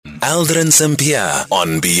Aldrin Sampear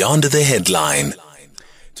on Beyond the Headline.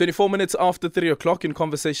 24 minutes after 3 o'clock, in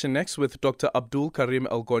conversation next with Dr. Abdul Karim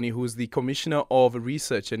Elgoni, who is the Commissioner of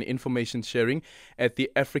Research and Information Sharing at the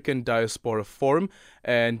African Diaspora Forum.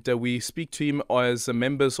 And we speak to him as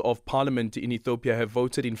members of parliament in Ethiopia have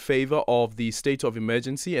voted in favor of the state of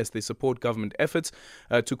emergency as they support government efforts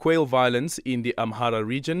to quell violence in the Amhara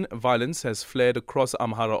region. Violence has flared across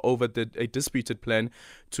Amhara over a disputed plan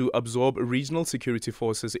to absorb regional security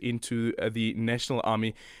forces into the national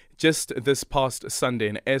army. Just this past Sunday,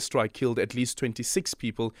 an airstrike killed at least 26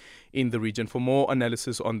 people in the region. For more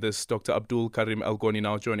analysis on this, Dr. Abdul Karim Elgoni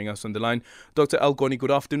now joining us on the line. Dr. Elgoni,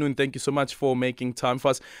 good afternoon. Thank you so much for making time for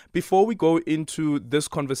us. Before we go into this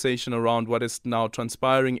conversation around what is now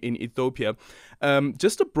transpiring in Ethiopia,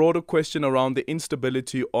 just a broader question around the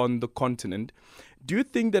instability on the continent. Do you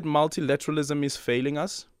think that multilateralism is failing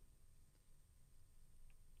us?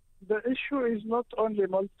 The issue is not only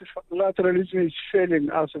multilateralism is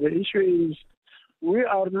failing us. The issue is we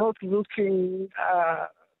are not looking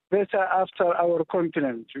better after our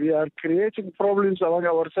continent. We are creating problems among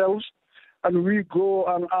ourselves, and we go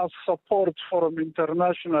and ask support from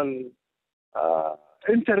international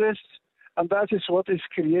interests, and that is what is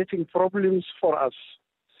creating problems for us.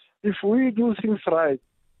 If we do things right,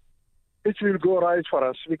 it will go right for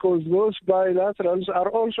us, because those bilaterals are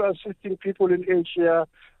also assisting people in Asia,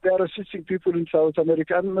 they are assisting people in South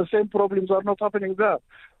America, and the same problems are not happening there.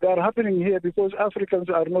 They are happening here because Africans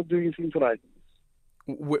are not doing things right.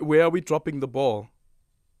 Where are we dropping the ball?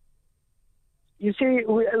 You see,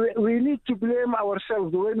 we need to blame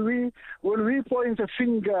ourselves. When we point a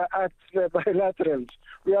finger at the bilaterals,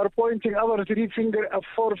 we are pointing our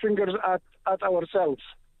four fingers at ourselves.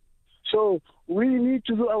 So we need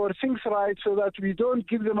to do our things right so that we don't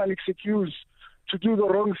give them an excuse to do the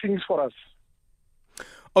wrong things for us.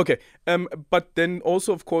 Okay, but then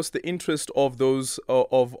also, of course, the interest of those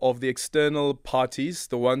of the external parties,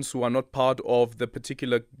 the ones who are not part of the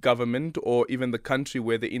particular government or even the country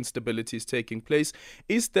where the instability is taking place.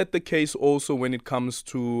 Is that the case also when it comes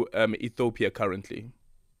to Ethiopia currently?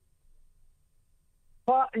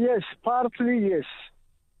 Yes, partly yes.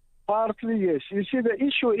 Partly yes. You see, the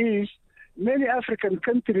issue is many African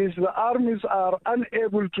countries, the armies are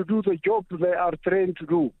unable to do the job they are trained to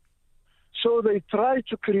do. So they try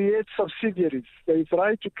to create subsidiaries. They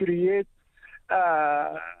try to create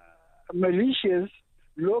militias,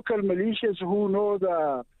 local militias who know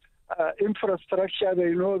the infrastructure,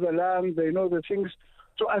 they know the land, they know the things,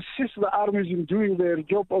 to assist the armies in doing their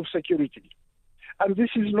job of security. And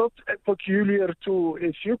this is not peculiar to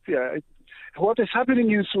Ethiopia. What is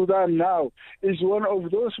happening in Sudan now is one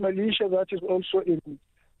of those militia that is also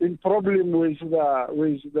in problem with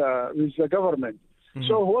the government. Mm-hmm.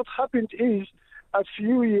 So what happened is, a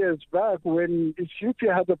few years back, when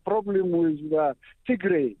Ethiopia had a problem with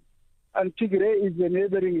Tigray, and Tigray is the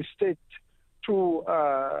neighboring state to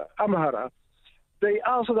Amhara, they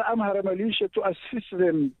asked the Amhara militia to assist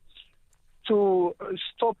them to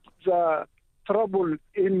stop the trouble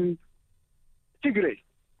in Tigray.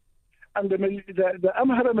 And the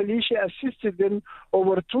Amhara militia assisted them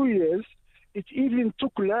over 2 years. It even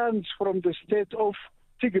took lands from the state of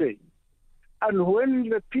Tigray. And when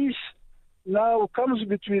the peace now comes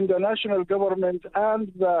between the national government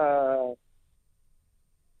and the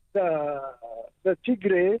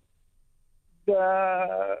Tigray,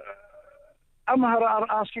 the Amhara are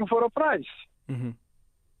asking for a price. Mm-hmm.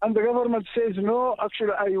 And the government says, no,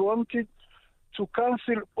 actually I wanted to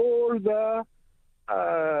cancel all the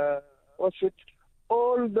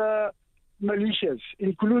all the militias,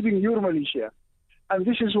 including your militia. And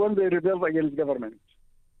this is when they rebel against government.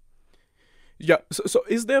 Yeah, so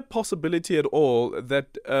is there a possibility at all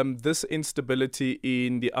that this instability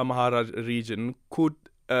in the Amhara region could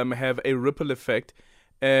have a ripple effect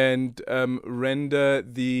and render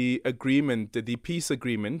the agreement, the peace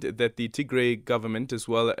agreement that the Tigray government as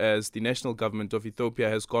well as the national government of Ethiopia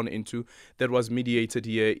has gone into, that was mediated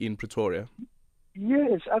here in Pretoria?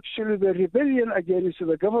 Yes, actually the rebellion against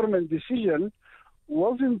the government decision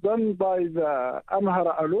wasn't done by the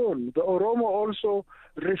Amhara alone. The Oromo also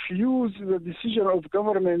refused the decision of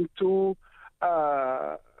government to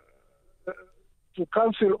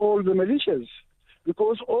cancel all the militias,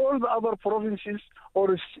 because all the other provinces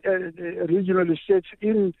or regional states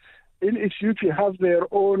in Ethiopia have their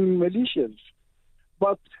own militias.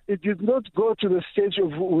 But it did not go to the stage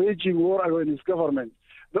of waging war against government.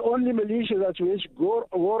 The only militia that wage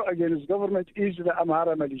war against government is the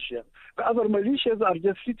Amhara militia. The other militias are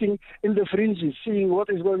just sitting in the fringes, seeing what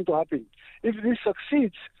is going to happen. If this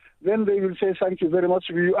succeeds, then they will say, thank you very much,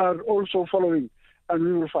 we are also following, and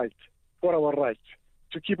we will fight for our rights.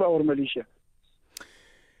 to keep our militia.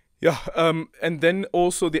 Yeah, and then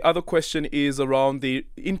also the other question is around the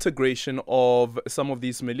integration of some of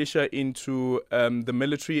these militia into the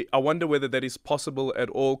military. I wonder whether that is possible at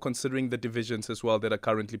all, considering the divisions as well that are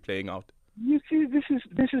currently playing out. You see,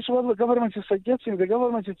 this is what the government is suggesting. The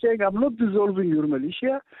government is saying, I'm not dissolving your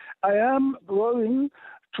militia. I am going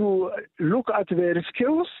to look at their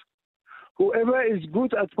skills. Whoever is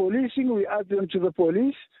good at policing, we add them to the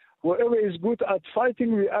police. Whoever is good at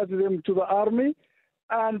fighting, we add them to the army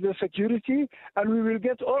and the security, and we will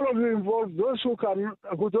get all of them involved. Those who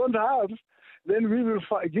don't have, then we will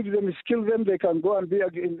give them, skill them. They can go and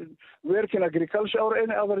work in agriculture or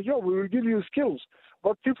any other job. We will give you skills.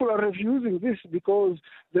 But people are refusing this because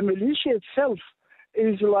the militia itself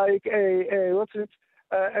is like a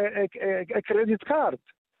credit card.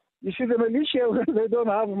 You see, the militia, when they don't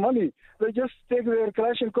have money, they just take their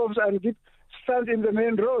Kalashnikovs and stand in the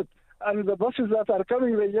main road. And the buses that are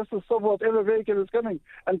coming, they just stop whatever vehicle is coming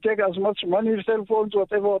and take as much money, cell phones,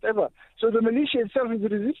 whatever. So the militia itself is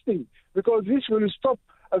resisting because this will stop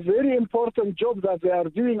a very important job that they are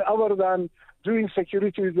doing other than doing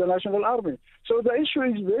security with the National Army. So the issue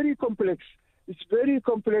is very complex. It's very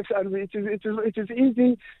complex, and it is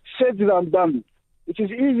easy said than done. It is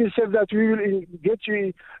easy said that we will get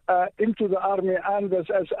you into the army and as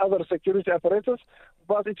other security apparatus,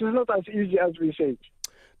 but it is not as easy as we say.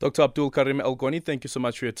 Dr. Abdul Karim Elgoni, thank you so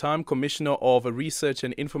much for your time. Commissioner of Research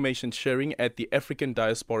and Information Sharing at the African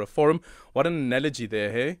Diaspora Forum. What an analogy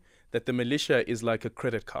there, hey? That the militia is like a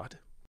credit card.